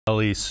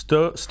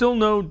Still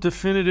no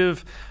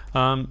definitive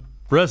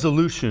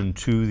resolution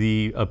to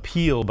the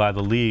appeal by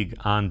the league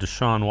on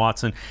Deshaun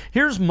Watson.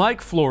 Here's Mike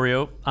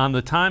Florio on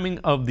the timing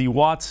of the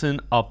Watson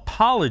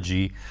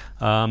apology,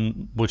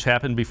 which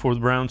happened before the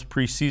Browns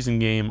preseason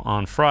game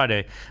on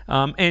Friday,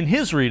 and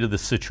his read of the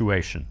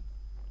situation.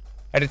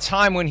 At a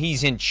time when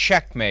he's in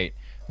checkmate,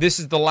 this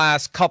is the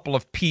last couple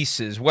of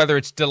pieces, whether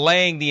it's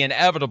delaying the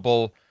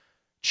inevitable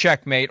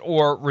checkmate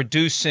or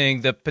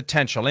reducing the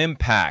potential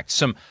impact,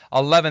 some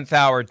 11th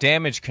hour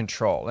damage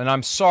control. And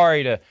I'm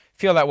sorry to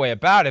feel that way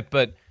about it,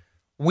 but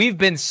we've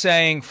been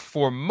saying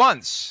for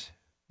months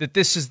that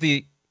this is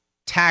the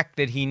tack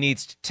that he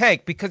needs to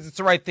take because it's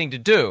the right thing to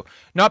do,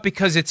 not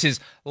because it's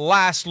his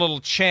last little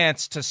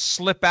chance to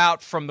slip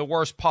out from the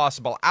worst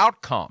possible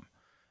outcome.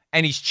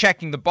 And he's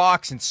checking the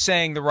box and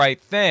saying the right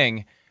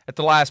thing at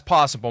the last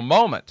possible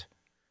moment.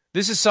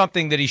 This is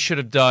something that he should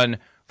have done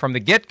from the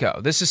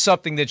get-go. This is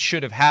something that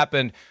should have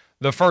happened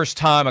the first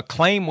time a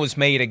claim was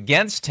made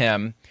against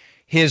him.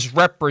 His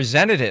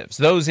representatives,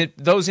 those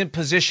in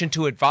position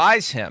to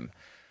advise him,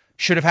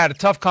 should have had a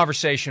tough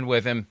conversation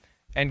with him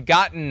and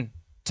gotten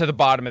to the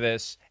bottom of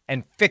this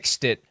and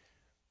fixed it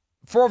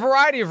for a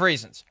variety of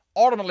reasons,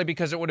 ultimately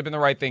because it would have been the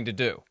right thing to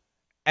do.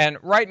 And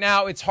right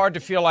now, it's hard to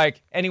feel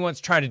like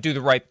anyone's trying to do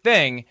the right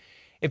thing.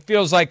 It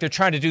feels like they're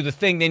trying to do the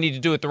thing they need to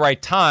do at the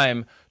right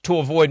time to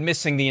avoid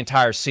missing the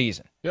entire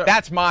season. Yeah.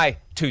 That's my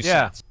 2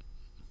 cents.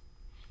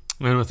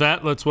 And with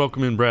that, let's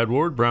welcome in Brad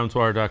Ward,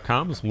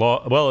 BrownsWire.com, as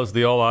well as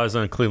the All Eyes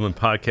on Cleveland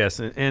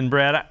podcast. And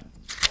Brad,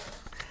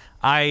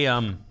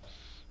 I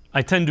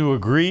tend to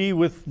agree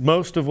with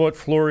most of what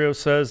Florio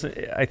says.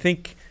 I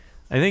think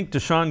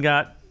Deshaun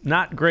got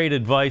not great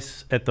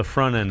advice at the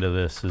front end of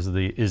this is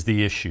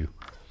the issue.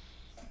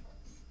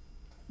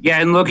 Yeah,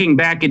 and looking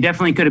back, it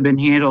definitely could have been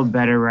handled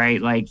better,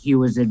 right? Like he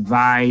was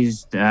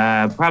advised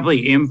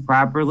probably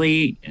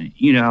improperly,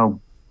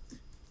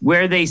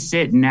 where they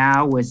sit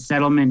now with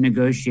settlement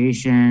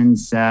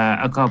negotiations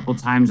a couple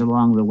times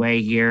along the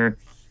way here.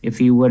 If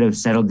he would have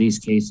settled these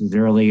cases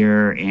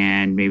earlier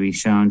and maybe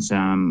shown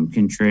some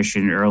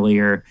contrition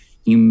earlier,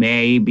 he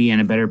may be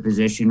in a better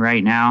position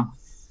right now.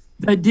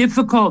 The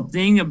difficult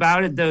thing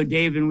about it, though,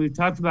 Dave, and we've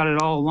talked about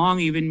it all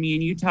along, even me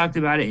and you talked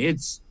about it,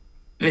 it's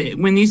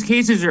when these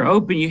cases are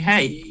open, he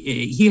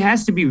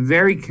has to be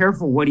very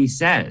careful what he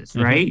says,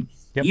 right?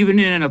 Yep. Even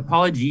in an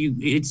apology,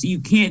 you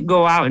can't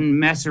go out and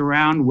mess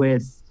around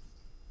with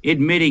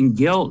admitting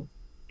guilt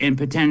and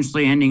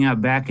potentially ending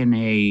up back in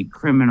a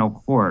criminal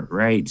court,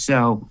 right?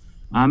 So,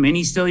 and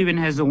he still even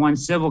has the one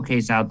civil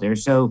case out there.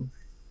 So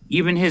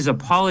even his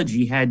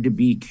apology had to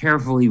be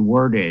carefully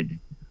worded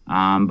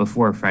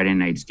before Friday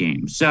night's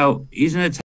game. So he's in a